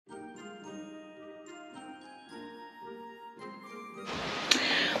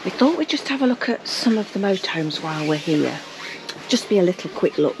We thought we'd just have a look at some of the motorhomes while we're here. Just be a little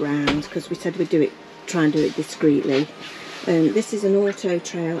quick look round, because we said we'd do it, try and do it discreetly. This is an Auto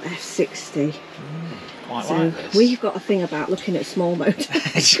Trail F60. Quite So like this. we've got a thing about looking at small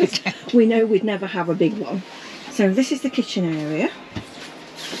motorhomes. We know we'd never have a big one. So this is the kitchen area.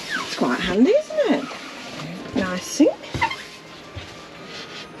 It's quite handy, isn't it? Nice sink.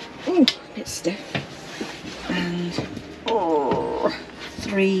 Ooh, a bit stiff. And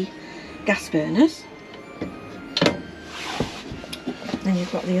 3 gas burners. Then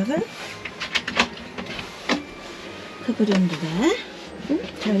you've got the oven. Cupboard under there. Ooh,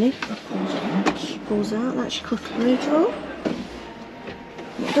 Tony pulls out, that's your cutlery drawer.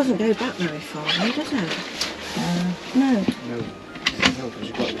 It doesn't go back very far though, does it? No. No, because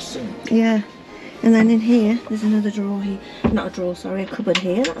you've got your sink. Yeah. And then in here, there's another drawer here. Not a drawer, sorry, a cupboard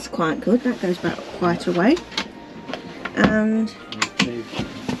here. That's quite good. That goes back quite a way. And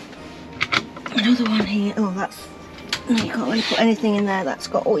another one here. Oh, that's... No, you can't really put anything in there. That's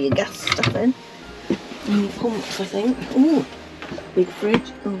got all your gas stuff in. And your pumps, I think. Ooh, big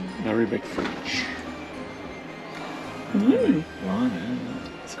fridge. Ooh. Very big fridge. Mm. Blimey,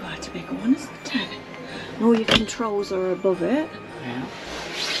 It's quite a big one, isn't it? All your controls are above it. yeah.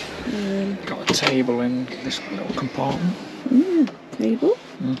 Got a table in this little compartment. Table.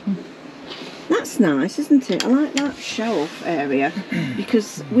 That's nice, isn't it? I like that shelf area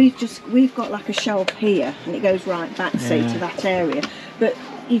because we've got like a shelf here and it goes right back, say, to that area. But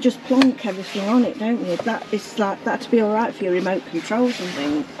you just plonk everything on it, don't you? That is like that'd be all right for your remote controls and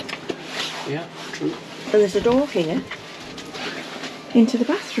things. Yeah, true. And there's a door here into the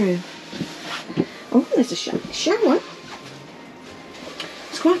bathroom. Oh, there's a shower.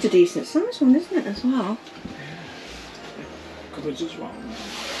 It's quite a decent sized one, isn't it, as well? Cupboards as well.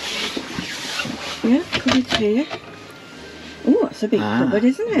 Yeah, cupboards here. Oh, that's a big cupboard,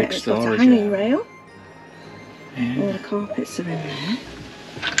 isn't it? Big It's got a storage, hanging yeah. rail. Yeah. All the carpets are in there.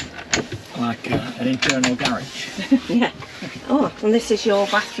 Like an internal garage. Yeah. Oh, and this is your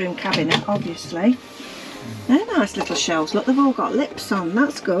bathroom cabinet, obviously. They're nice little shelves. Look, they've all got lips on.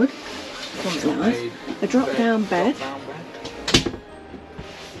 That's good. Quite nice. A drop-down bed.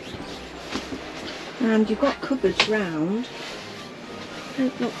 And you've got cupboards round. They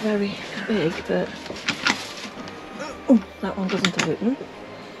don't look very big, but... Oh, that one doesn't open.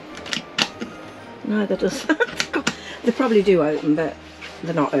 Neither does that. They probably do open, but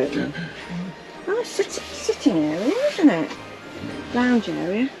they're not open. Nice sitting area, isn't it? Lounge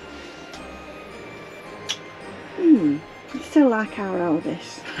area. I still like our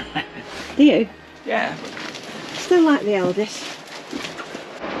eldest. Do you? Yeah. Still like the eldest.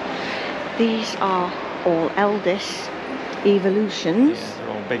 These are all eldest evolutions. Yeah, they're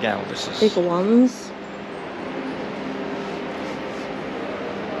all big eldises. Bigger ones.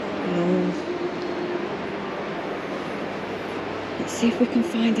 Let's see if we can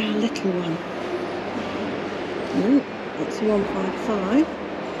find our little one. No, that's a 155.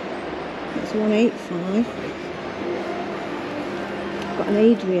 That's a 185. Got an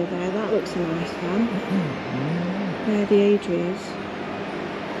Adria there, that looks a nice one. There are the Adrias.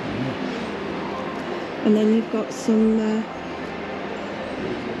 And then you've got some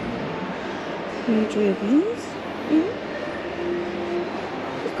Adria vans. Yeah.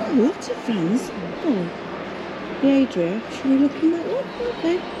 We've got a lot of vans. Oh, the Adria. Should we look in that one?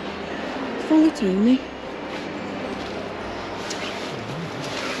 Okay. Follow Tony.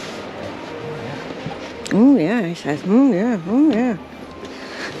 Oh yeah, he says. Oh yeah, oh yeah.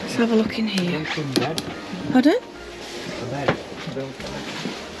 Let's have a look in here. Pardon? Right,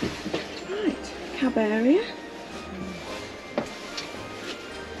 cab area.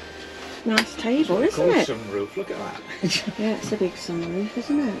 Nice table, isn't it? Sunroof, look at that. Yeah, it's a big sunroof,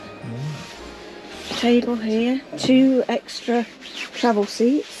 isn't it? Table here, 2 extra travel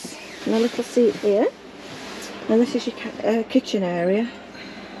seats, and a little seat here. And this is your kitchen area.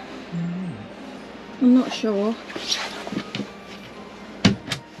 I'm not sure.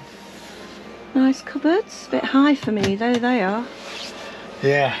 Nice cupboards, a bit high for me though they are.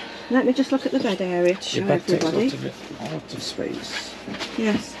 Yeah. Let me just look at the bed area to show Your bed takes everybody. a lot of space.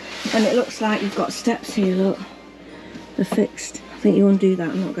 Yes, and it looks like you've got steps here, look. They're fixed. I think you undo that,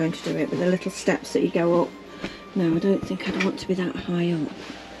 I'm not going to do it, but the little steps that you go up. No, I don't think I'd want to be that high up.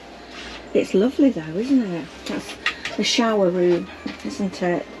 It's lovely though, isn't it? That's the shower room, isn't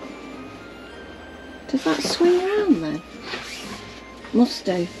it? Does that swing round then? Must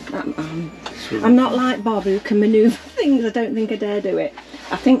do. I'm not like Bob who can manoeuvre things. I don't think I dare do it.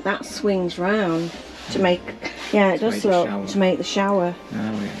 I think that swings round to make, yeah, it does look, to make the shower. Oh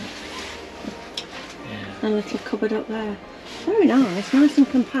yeah. And a little cupboard up there. Very nice, nice and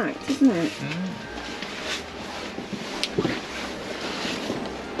compact, isn't it?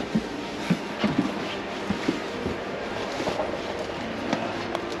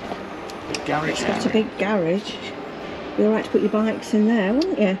 Garage It's got a big garage. Be alright to put your bikes in there,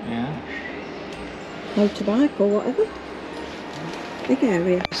 wouldn't you? Yeah. Motorbike or whatever. Big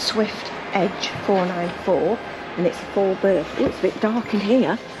area. Swift Edge 494, and it's a 4-berth. Oh, it's a bit dark in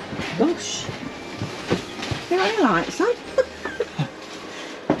here. Gosh. You got any lights on?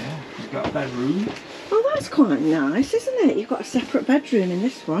 Yeah, you've got a bedroom. Oh, that's quite nice, isn't it? You've got a separate bedroom in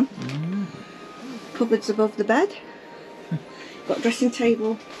this one. Cupboards above the bed. Got a dressing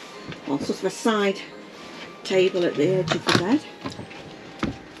table, or sort of a side table at the edge of the bed.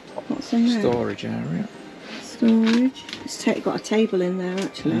 What's in there? Storage area. Storage. It's got a table in there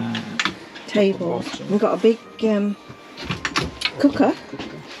actually. Table. We've got a big cooker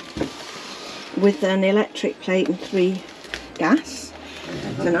with an electric plate and 3 gas.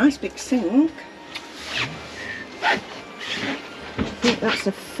 It's a nice big sink. I think that's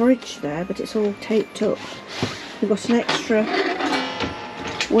a fridge there, but it's all taped up. We've got an extra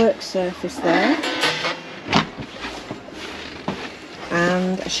work surface there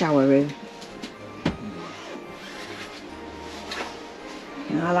and a shower room.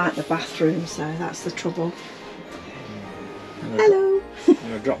 I like the bathroom, so that's the trouble. Hello.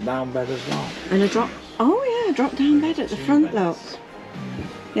 And a drop down bed as well. And a oh yeah, drop down bed at the front, look.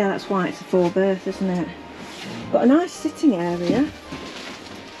 Yeah, that's why it's a 4-berth, isn't it? Got a nice sitting area.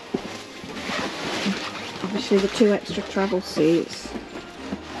 Obviously the 2 extra travel seats.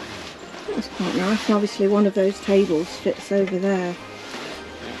 That's quite nice. And obviously one of those tables fits over there.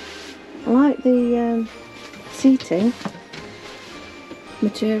 I like the seating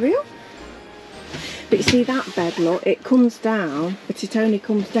material. But you see that bed, look, it comes down, but it only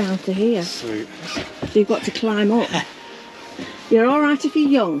comes down to here. Sweet. So you've got to climb up. You're alright if you're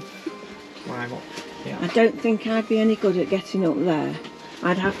young. Climb up. Yeah. I don't think I'd be any good at getting up there.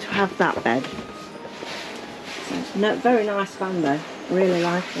 I'd have to have that bed. So, no, very nice van though. Really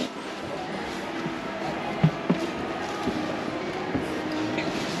like it.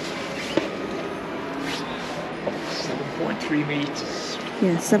 .3 metres.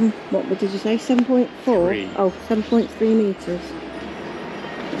 Yeah, what did you say? 7.4? Oh, 7.3 metres.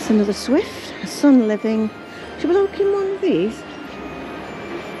 It's another Swift, a Sun Living. Should we look in one of these?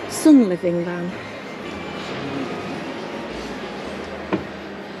 Sun Living van.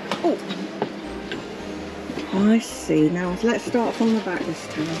 Oh, I see. Now let's start from the back this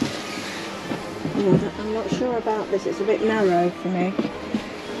time. Oh, I'm not sure about this. It's a bit narrow for me.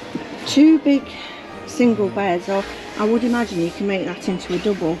 2 big single beds, or I would imagine you can make that into a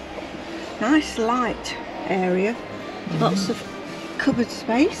double. Nice light area, lots of cupboard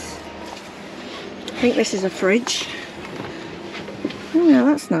space. I think this is a fridge. Oh yeah,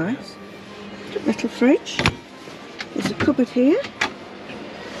 that's nice. Little fridge. There's a cupboard here.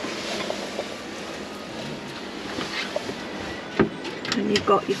 And you've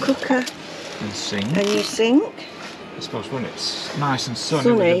got your cooker And sink. and your sink. I suppose when it's nice and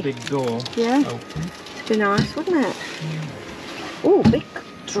sunny with a big door open. It'd be nice, wouldn't it? Oh, big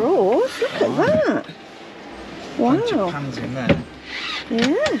drawers. Look at that. Wow. Bunch of pans in there.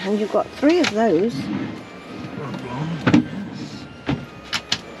 Yeah, and you've got 3 of those.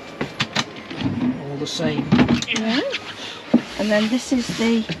 All the same. Yeah. And then this is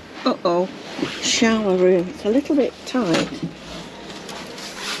the shower room. It's a little bit tight.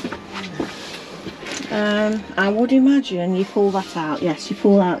 I would imagine you pull that out. Yes, you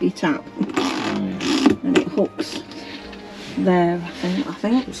pull out your tap. And it hooks there, I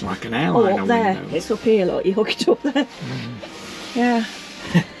think. It's like an airline. Oh, up there. Window. It's up here, look. You hook it up there. Yeah.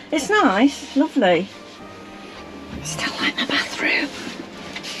 It's nice. Lovely. Still like my bathroom.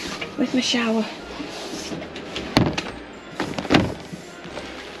 With my shower.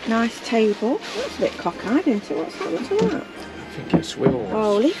 Nice table. That's a bit cockeyed, isn't it? What's happened to that? I think it swivels.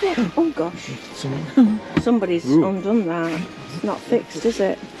 Oh, leave it. Oh, gosh. Somebody's undone that. It's not fixed, is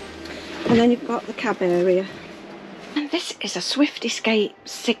it? And then you've got the cab area. And this is a Swift Escape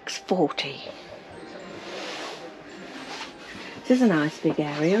 640. This is a nice big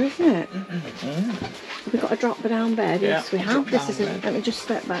area, isn't it? Have we got a drop down bed? Yeah, Yes, we have. This is bed. let me just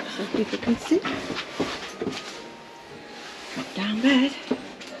step back so people can see. Drop down bed.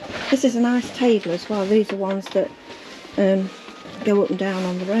 This is a nice table as well. These are ones that go up and down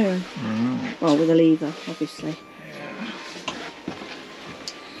on their own. Well, with a lever, obviously.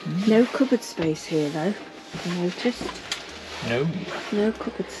 No cupboard space here though, I noticed. No. No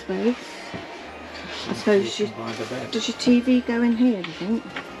cupboard space. I suppose By the bed. does your TV go in here, do you think?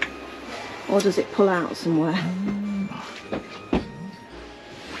 Or does it pull out somewhere?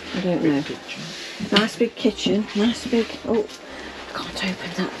 I don't know. Kitchen. Nice big kitchen. Nice big... Oh, I can't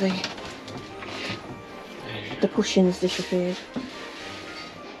open that thing. The pushing's disappeared.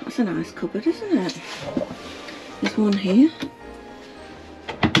 That's a nice cupboard, isn't it? There's one here.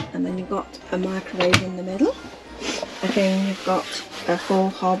 And then you've got a microwave in the middle. Again, you've got a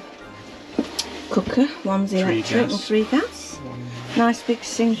 4-hob cooker. One's electric and 3 gas. Nice big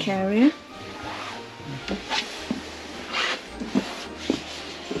sink area.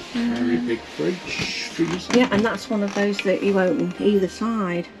 Very big fridge, freezer. Yeah, and that's one of those that you open either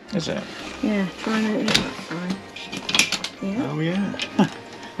side. Is it? Yeah, try and open that side. Yeah. Oh yeah.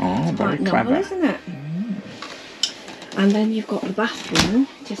 Oh, very Quite clever. novel, isn't it? And then you've got the bathroom.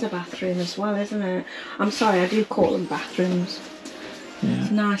 It is a bathroom as well, isn't it? I'm sorry, I do call them bathrooms. Yeah. It's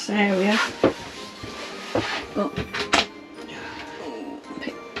a nice area. Got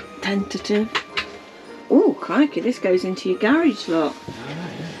tentative. Oh, crikey, this goes into your garage, look.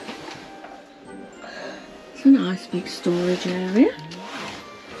 It's a nice big storage area.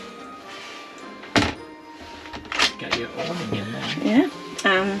 Get your awning in there. Yeah,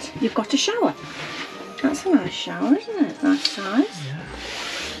 and you've got a shower. That's a nice shower, isn't it? Nice size.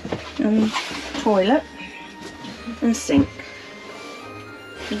 Yeah. And toilet and sink.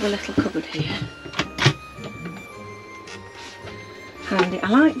 With a little cupboard here. Handy. I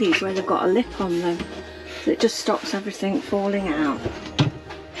like these where they've got a lip on them, so it just stops everything falling out.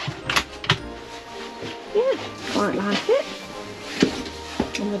 Yeah, quite like it.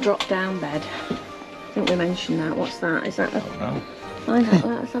 And the drop down bed. I think we mentioned that. What's that? Is that a... Oh no. Find out.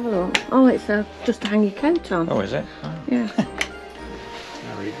 Let's have a look. Oh, it's just to hang your coat on. Oh, is it? Oh. Yeah.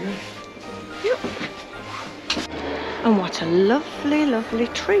 Very good. Yep. And what a lovely, lovely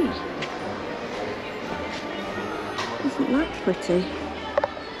tree. Isn't that pretty?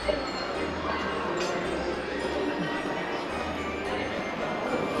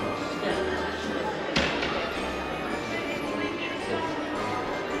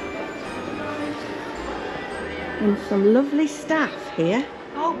 And some lovely staff here.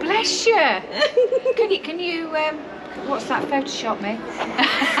 Oh, bless you. Can you what's that, Photoshop me?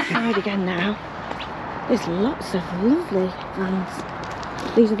 Side again now. There's lots of lovely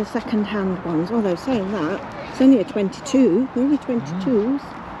vans. These are the second-hand ones. Although saying that, it's only a 22. They're only 22s.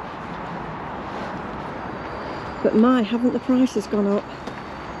 But my, haven't the prices gone up?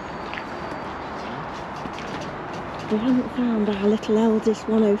 We haven't found our little eldest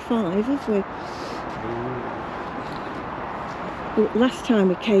 105, have we? Last time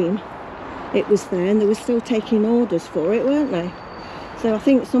we came, it was there and they were still taking orders for it, weren't they? So I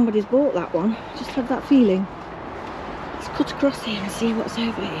think somebody's bought that one. Just have that feeling. Let's cut across here and see what's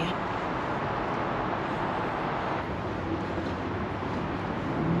over here.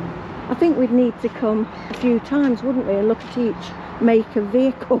 I think we'd need to come a few times, wouldn't we, and look at each make of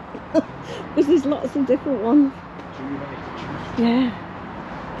vehicle. Because there's lots of different ones. Yeah.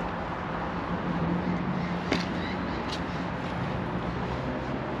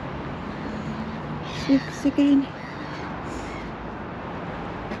 Swifts again.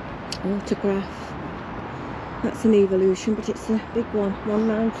 Autograph. That's an Evolution, but it's a big one.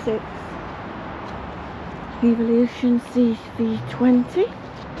 196. Evolution CV20.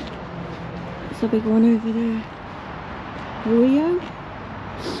 It's a big one over there. Rio.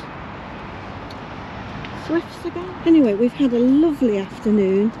 Swifts again. Anyway, we've had a lovely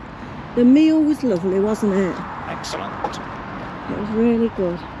afternoon. The meal was lovely, wasn't it? Excellent. It was really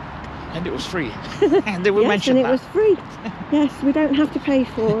good. And it was free. And they will Yes, mention and that. it was free. Yes, we don't have to pay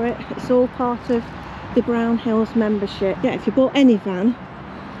for it. It's all part of the Brownhills membership. Yeah, if you bought any van,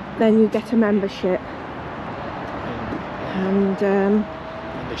 then you get a membership. And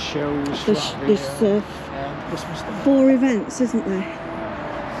the shows. there's Christmas Day. 4 events, isn't there?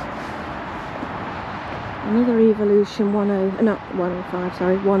 Another Evolution 105,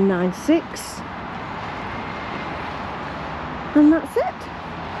 sorry, 196. And that's it.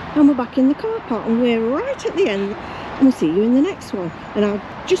 And we're back in the car park and we're right at the end. And we'll see you in the next one. And I'll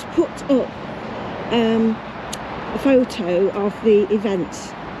just put up a photo of the events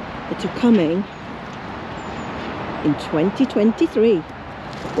that are coming in 2023.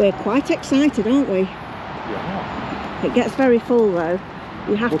 We're quite excited, aren't we? Yeah. It gets very full though.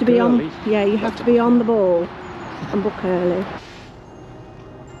 You have Book to be early. on. Yeah, you have to be on the ball and book early.